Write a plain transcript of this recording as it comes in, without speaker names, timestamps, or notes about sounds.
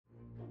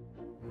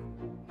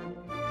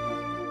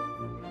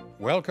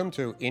Welcome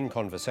to In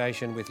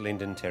Conversation with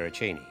Lyndon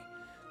Terracini,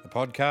 the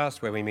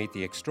podcast where we meet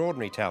the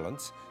extraordinary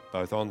talents,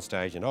 both on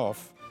stage and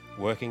off,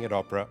 working at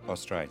Opera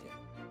Australia.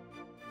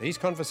 These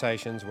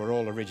conversations were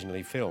all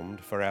originally filmed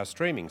for our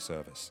streaming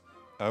service,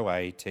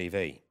 OA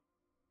TV.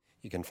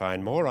 You can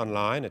find more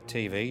online at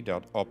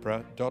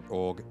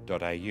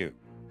tv.opera.org.au,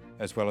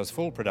 as well as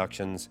full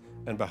productions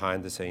and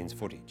behind-the-scenes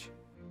footage.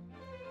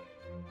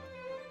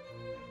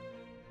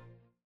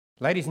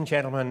 Ladies and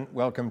gentlemen,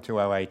 welcome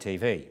to OA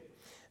TV.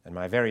 And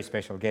my very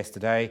special guest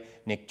today,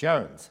 Nick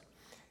Jones.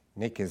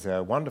 Nick is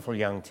a wonderful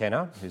young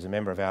tenor who's a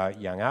member of our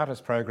Young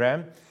Artist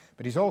program,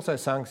 but he's also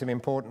sung some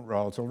important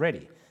roles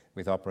already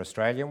with Opera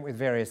Australia and with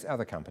various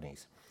other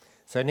companies.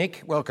 So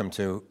Nick, welcome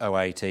to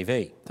OA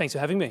TV. Thanks for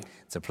having me.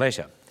 It's a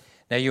pleasure.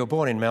 Now, you were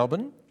born in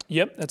Melbourne.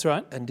 Yep, that's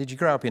right. And did you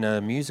grow up in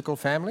a musical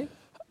family?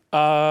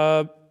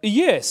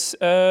 Yes,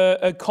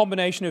 a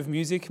combination of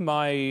music.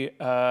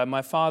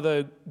 My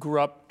father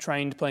grew up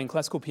trained playing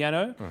classical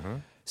piano,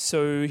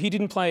 so he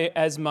didn't play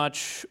as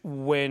much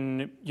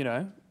when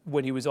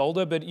he was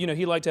older, but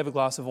he liked to have a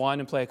glass of wine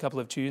and play a couple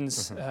of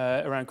tunes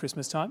around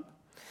Christmas time.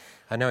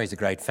 I know he's a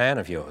great fan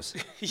of yours.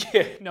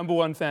 Yeah, number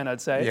one fan, I'd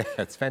say. Yeah,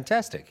 it's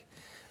fantastic.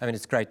 I mean,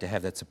 it's great to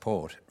have that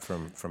support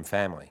from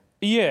family.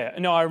 Yeah,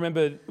 no, I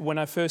remember when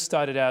I first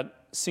started out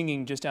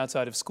singing just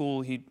outside of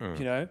school, he'd,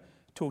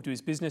 talk to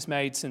his business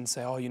mates and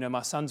say,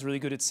 my son's really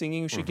good at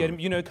singing, we should get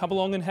him, come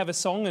along and have a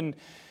song. And,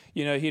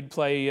 he'd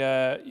play,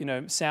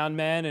 sound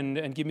man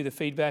and give me the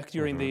feedback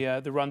during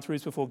the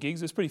run-throughs before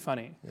gigs. It was pretty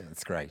funny. Yeah,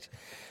 that's great.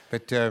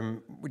 But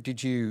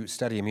did you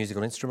study a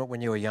musical instrument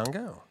when you were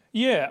younger?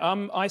 Yeah,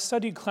 I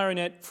studied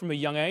clarinet from a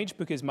young age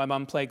because my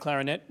mum played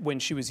clarinet when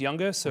she was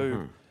younger.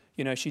 So,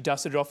 she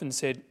dusted it off and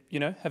said,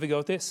 have a go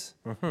at this.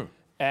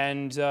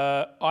 And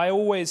I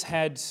always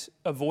had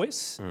a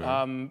voice.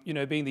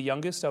 Being the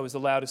youngest, I was the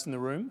loudest in the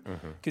room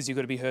because you've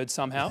got to be heard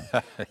somehow.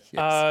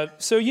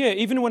 Yes.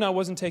 Even when I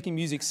wasn't taking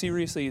music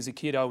seriously as a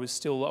kid, I was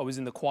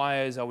in the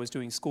choirs, I was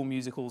doing school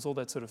musicals, all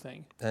that sort of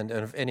thing. And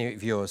if any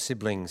of your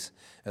siblings,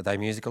 are they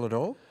musical at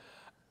all?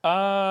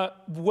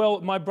 Well,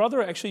 my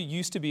brother actually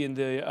used to be in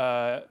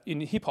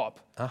hip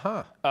hop.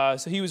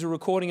 So he was a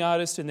recording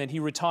artist, and then he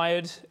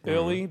retired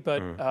early,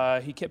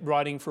 but he kept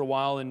writing for a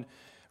while and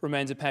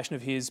remains a passion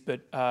of his.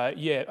 But I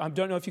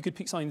don't know if you could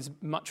pick something that's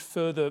much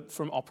further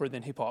from opera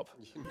than hip hop.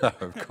 No,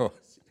 of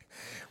course.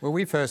 Well,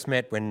 we first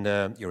met when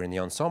you were in the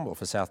ensemble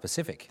for South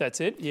Pacific. That's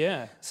it,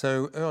 yeah.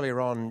 So earlier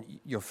on,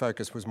 your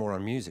focus was more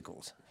on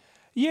musicals.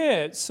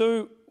 Yeah,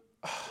 so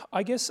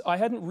I guess I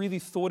hadn't really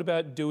thought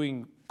about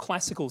doing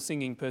classical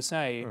singing per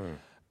se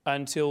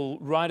until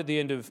right at the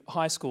end of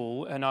high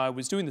school, and I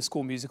was doing the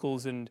school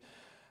musicals, and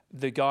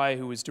the guy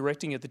who was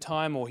directing at the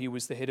time, or he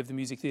was the head of the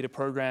music theatre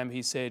program,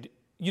 he said,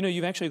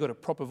 you've actually got a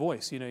proper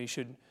voice, you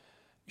should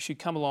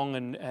come along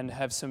and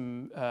have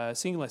some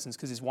singing lessons,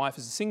 because his wife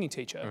is a singing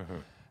teacher.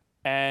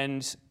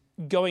 And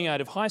going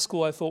out of high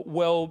school, I thought,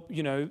 well,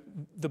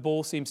 the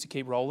ball seems to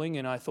keep rolling,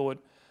 and I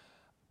thought,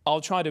 I'll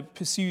try to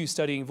pursue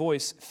studying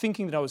voice,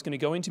 thinking that I was going to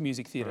go into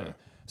music theatre.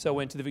 So I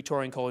went to the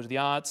Victorian College of the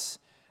Arts,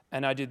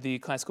 and I did the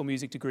classical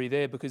music degree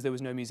there because there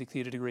was no music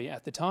theatre degree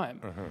at the time.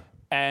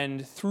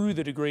 And through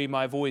the degree,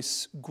 my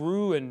voice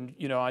grew, and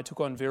I took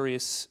on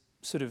various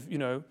sort of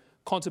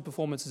concert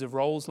performances of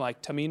roles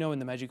like Tamino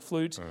and the Magic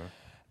Flute.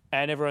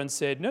 And everyone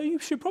said, no, you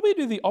should probably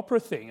do the opera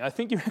thing. I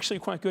think you're actually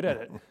quite good at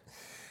it.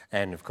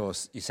 And of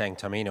course, you sang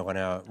Tamino on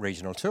our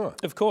regional tour.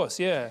 Of course,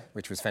 yeah.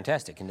 Which was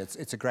fantastic. And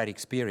it's a great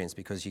experience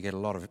because you get a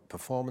lot of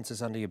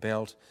performances under your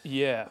belt.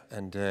 Yeah.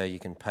 And you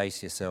can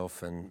pace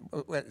yourself and,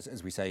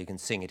 as we say, you can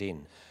sing it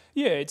in.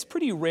 Yeah, it's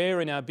pretty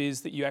rare in our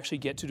biz that you actually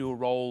get to do a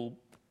role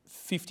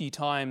 50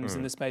 times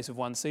in the space of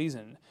one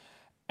season.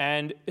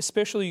 And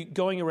especially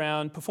going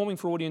around performing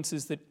for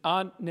audiences that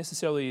aren't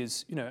necessarily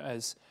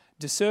as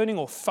discerning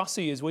or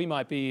fussy as we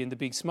might be in The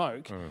Big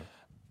Smoke.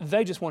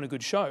 They just want a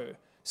good show.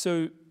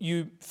 So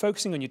you're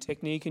focusing on your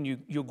technique and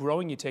you're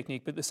growing your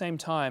technique, but at the same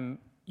time,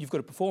 you've got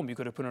to perform, you've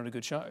got to put on a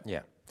good show.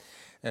 Yeah.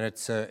 And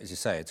it's, as you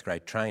say, it's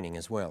great training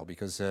as well,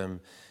 because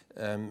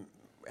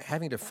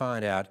having to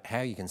find out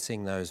how you can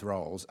sing those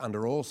roles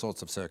under all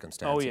sorts of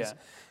circumstances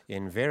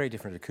in very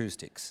different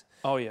acoustics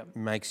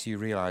makes you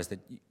realise that,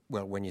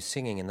 when you're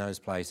singing in those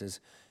places,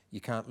 you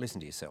can't listen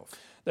to yourself.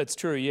 That's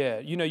true, yeah.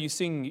 You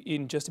sing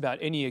in just about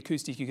any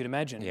acoustic you could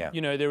imagine.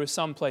 Yeah. There are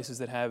some places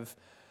that have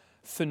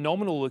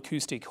phenomenal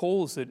acoustic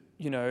halls that,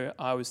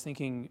 I was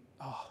thinking,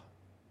 I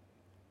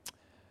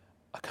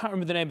can't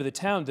remember the name of the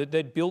town, that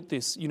they'd built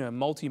this,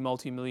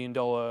 multi-million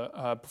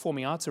dollar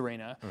performing arts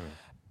arena.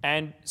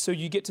 And so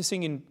you get to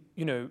sing in,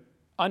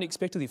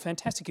 unexpectedly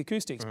fantastic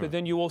acoustics, but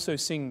then you also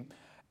sing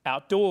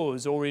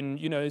outdoors or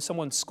in,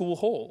 someone's school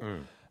hall.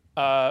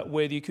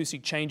 Where the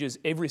acoustic changes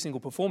every single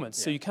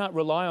performance. So you can't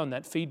rely on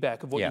that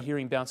feedback of what you're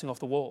hearing bouncing off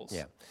the walls.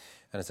 Yeah,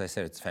 and as I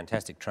said, it's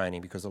fantastic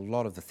training because a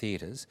lot of the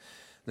theatres,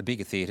 the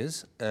bigger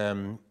theatres,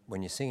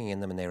 when you're singing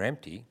in them and they're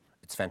empty,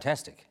 it's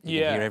fantastic. You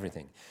can hear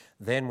everything.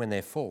 Then when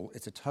they're full,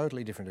 it's a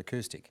totally different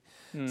acoustic.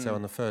 So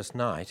on the first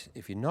night,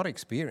 if you're not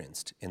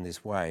experienced in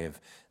this way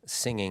of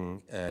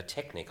singing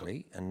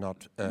technically and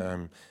not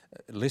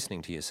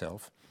listening to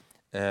yourself,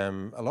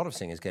 a lot of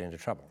singers get into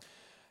trouble.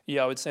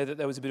 Yeah, I would say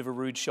that was a bit of a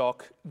rude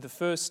shock. The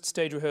first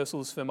stage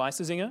rehearsals for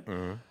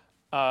Meistersinger,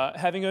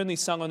 having only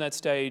sung on that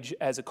stage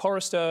as a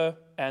chorister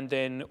and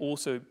then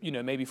also,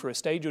 maybe for a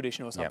stage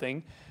audition or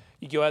something,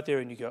 you go out there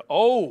and you go,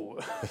 oh,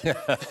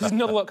 there's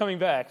not a lot coming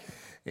back.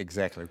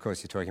 Exactly. Of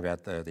course, you're talking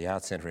about the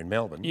Arts Centre in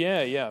Melbourne.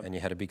 Yeah, yeah. And you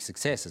had a big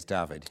success as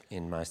David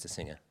in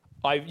Meistersinger.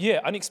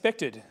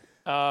 Unexpected.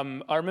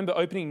 I remember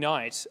opening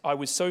night, I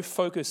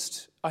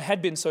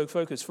had been so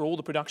focused for all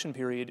the production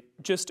period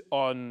just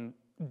on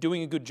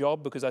doing a good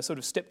job because I sort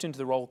of stepped into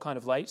the role kind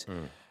of late.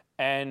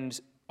 And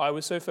I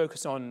was so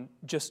focused on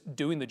just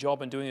doing the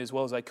job and doing it as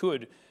well as I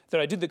could that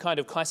I did the kind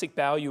of classic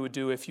bow you would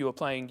do if you were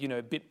playing,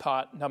 bit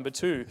part number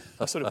 2.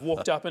 I sort of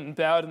walked up and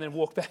bowed and then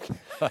walked back.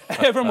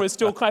 Everyone was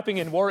still clapping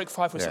and Warwick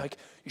Fife was like,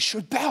 you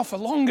should bow for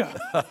longer.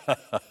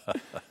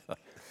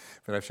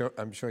 But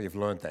I'm sure you've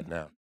learned that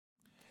now.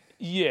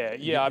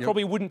 Yeah. I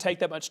probably wouldn't take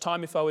that much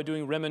time if I were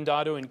doing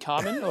Remendado and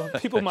Carmen, or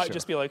people might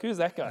just be like, who's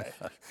that guy?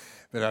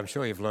 But I'm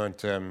sure you've learned,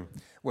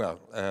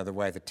 the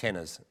way the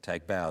tenors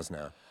take bows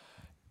now.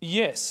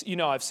 Yes,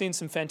 I've seen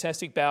some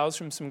fantastic bows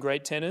from some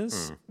great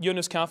tenors.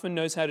 Jonas Kaufmann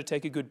knows how to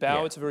take a good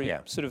bow. It's a very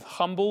sort of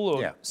humble,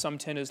 or some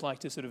tenors like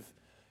to sort of,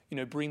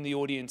 bring the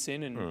audience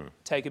in and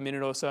take a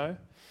minute or so.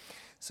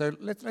 So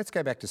let's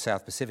go back to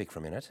South Pacific for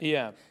a minute.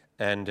 Yeah.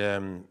 And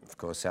of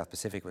course, South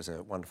Pacific was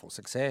a wonderful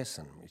success,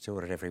 and we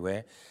toured it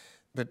everywhere.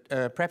 But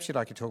perhaps you'd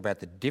like to talk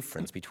about the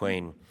difference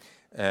between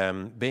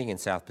being in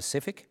South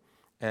Pacific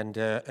and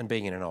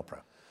being in an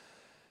opera.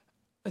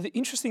 The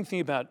interesting thing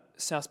about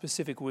South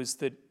Pacific was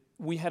that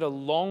we had a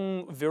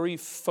long, very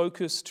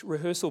focused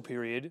rehearsal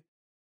period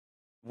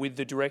with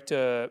the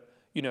director,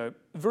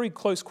 very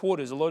close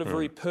quarters, a lot of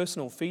very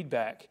personal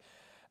feedback.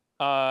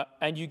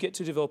 And you get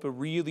to develop a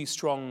really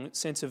strong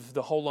sense of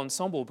the whole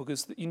ensemble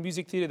because in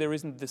music theatre there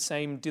isn't the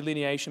same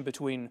delineation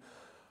between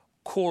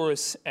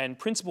chorus and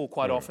principal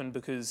quite often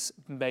because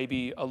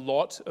maybe a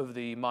lot of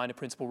the minor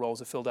principal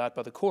roles are filled out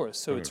by the chorus,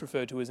 so it's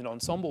referred to as an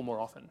ensemble more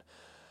often.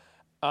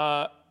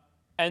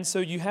 And so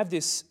you have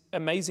this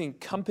amazing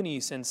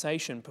company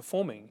sensation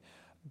performing,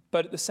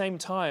 but at the same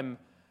time,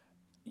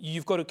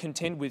 you've got to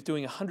contend with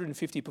doing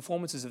 150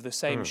 performances of the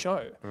same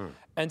show.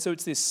 And so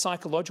it's this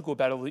psychological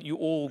battle that you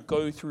all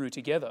go through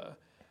together.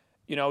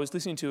 I was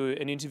listening to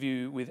an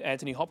interview with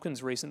Anthony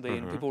Hopkins recently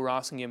and people were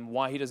asking him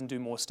why he doesn't do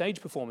more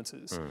stage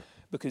performances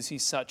because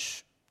he's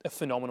such a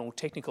phenomenal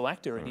technical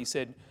actor. And he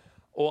said,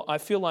 I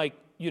feel like,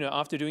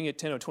 after doing it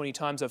 10 or 20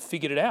 times, I've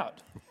figured it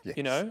out. Yes.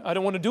 I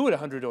don't want to do it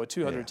 100 or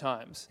 200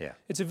 times. Yeah.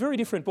 It's a very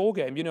different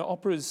ballgame.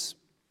 Operas,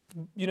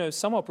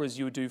 some operas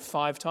you would do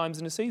 5 times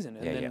in a season.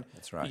 And then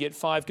that's right. You get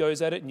 5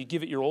 goes at it and you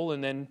give it your all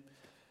and then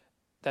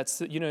that's,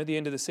 the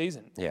end of the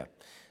season. Yeah.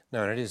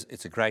 No, and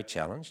it's a great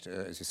challenge,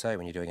 as you say,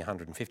 when you're doing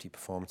 150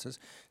 performances,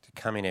 to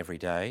come in every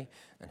day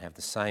and have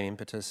the same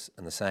impetus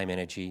and the same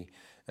energy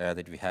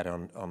that you had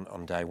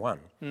on day one.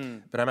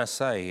 But I must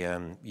say,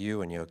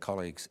 you and your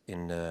colleagues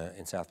in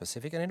South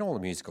Pacific and in all the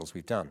musicals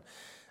we've done,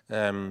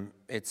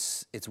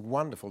 it's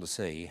wonderful to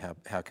see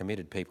how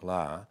committed people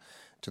are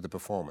to the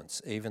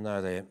performance, even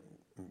though they're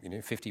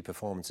 50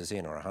 performances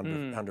in or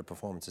 100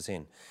 performances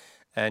in,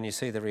 and you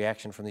see the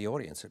reaction from the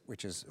audience,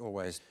 which is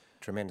always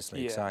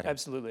tremendously exciting. Yeah,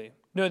 absolutely.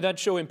 No, that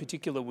show in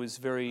particular was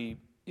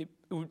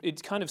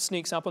it kind of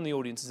sneaks up on the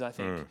audiences, I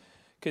think.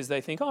 Because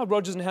they think,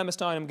 Rodgers and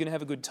Hammerstein, I'm going to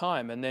have a good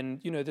time. And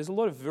then, there's a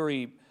lot of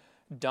very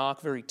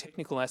dark, very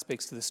technical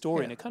aspects to the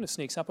story, and it kind of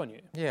sneaks up on you.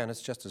 Yeah, and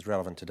it's just as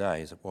relevant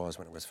today as it was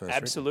when it was first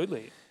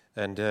Absolutely.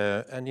 written.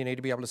 And you need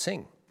to be able to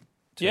sing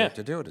to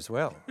do it as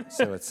well.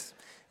 So it's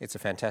a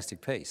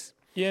fantastic piece.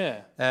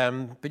 Yeah.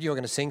 But you're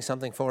going to sing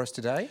something for us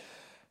today?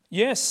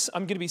 Yes,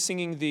 I'm going to be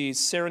singing the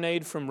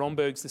Serenade from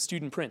Romberg's The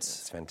Student Prince.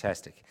 It's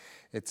fantastic.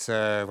 It's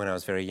when I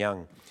was very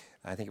young.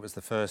 I think it was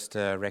the first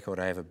record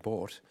I ever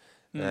bought.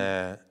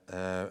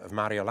 Of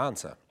Mario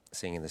Lanza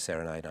singing the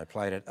Serenade. I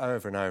played it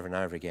over and over and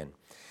over again.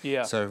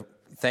 Yeah. So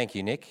thank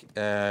you, Nick.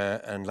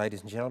 And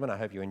ladies and gentlemen, I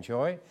hope you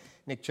enjoy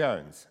Nick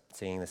Jones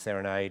singing the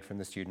Serenade from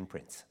The Student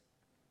Prince.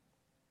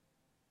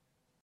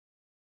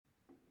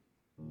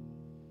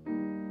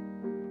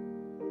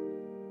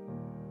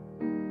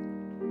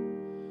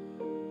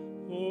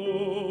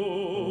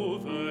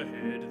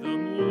 Overhead the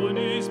moon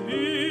is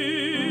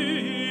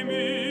beaming,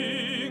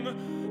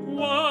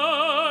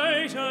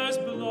 white as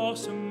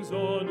blossoms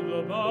on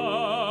the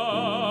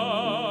bough.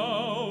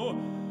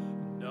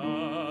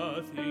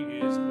 Nothing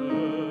is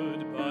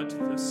heard but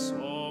the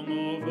song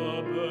of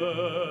a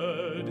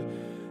bird,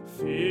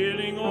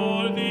 filling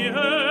all the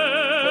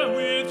air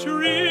with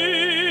dreaming.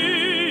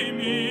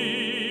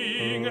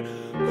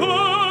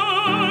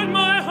 Could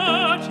my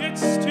heart yet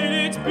still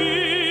its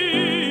beating,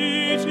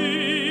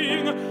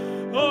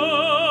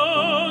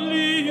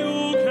 only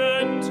you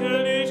can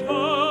tell it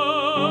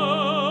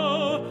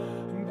how,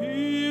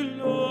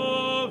 beloved,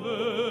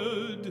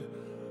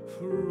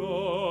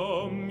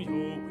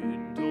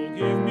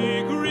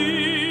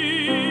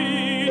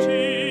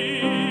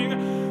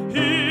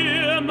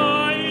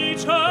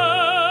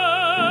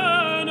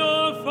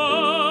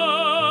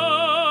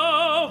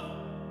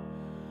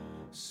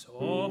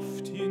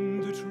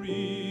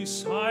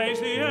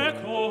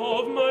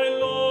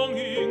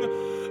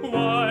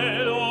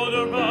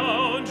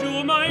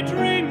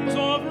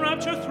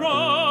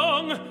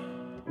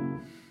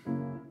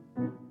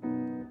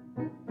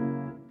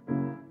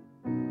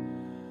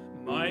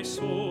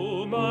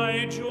 soul,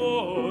 my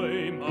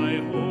joy, my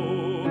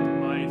hope,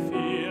 my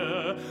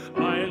fear.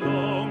 I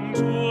long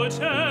to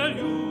tell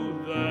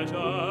you that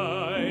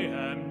I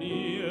am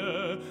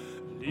near.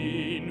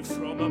 Lean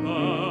from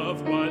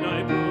above while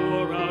I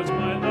pour out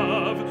my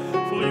love,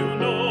 for you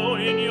know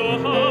in your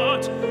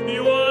heart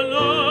you are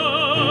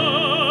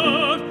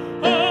loved.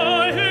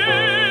 I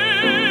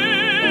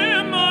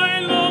hear my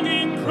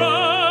longing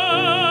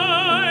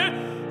cry,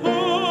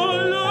 oh,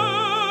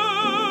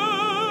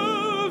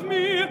 love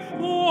me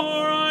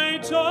or I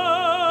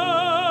die.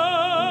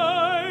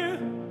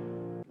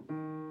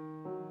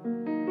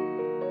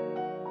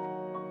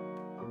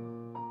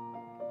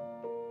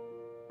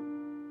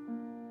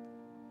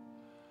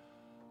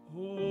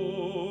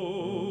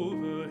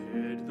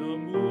 Overhead the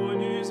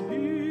moon is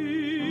beaming,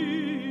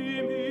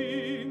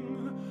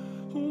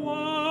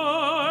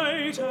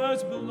 white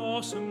as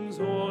blossoms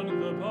on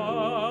the bough.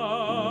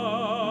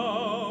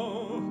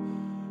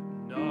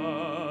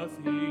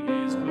 Nothing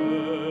is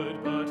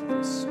heard but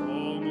the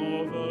song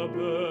of a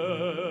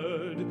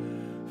bird,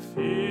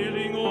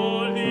 filling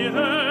all the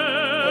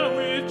air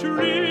with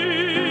dreaming.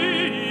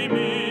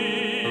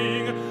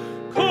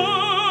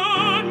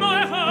 Cold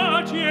my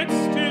heart, yet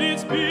still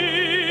it's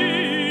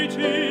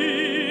beating.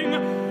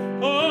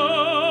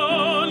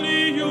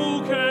 Only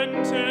you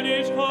can tell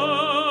it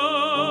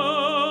all,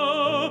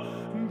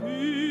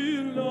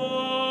 beloved.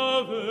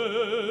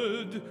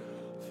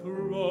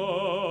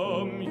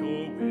 From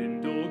your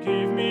window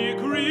give me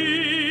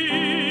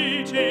greeting.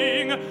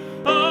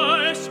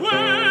 I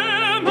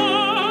swear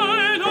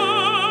my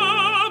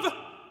love,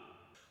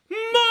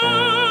 my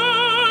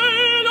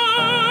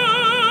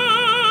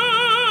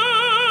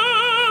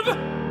love.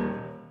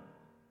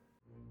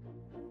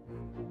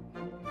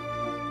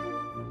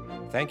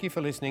 Thank you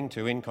for listening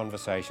to In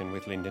Conversation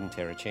with Lyndon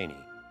Terracini.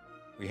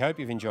 We hope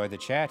you've enjoyed the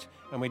chat,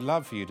 and we'd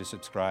love for you to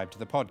subscribe to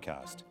the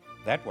podcast.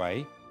 That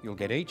way, you'll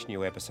get each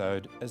new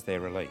episode as they're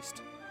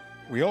released.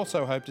 We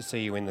also hope to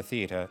see you in the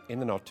theatre in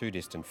the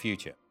not-too-distant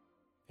future.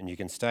 And you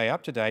can stay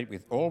up to date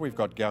with all we've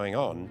got going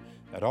on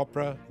at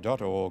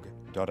opera.org.au.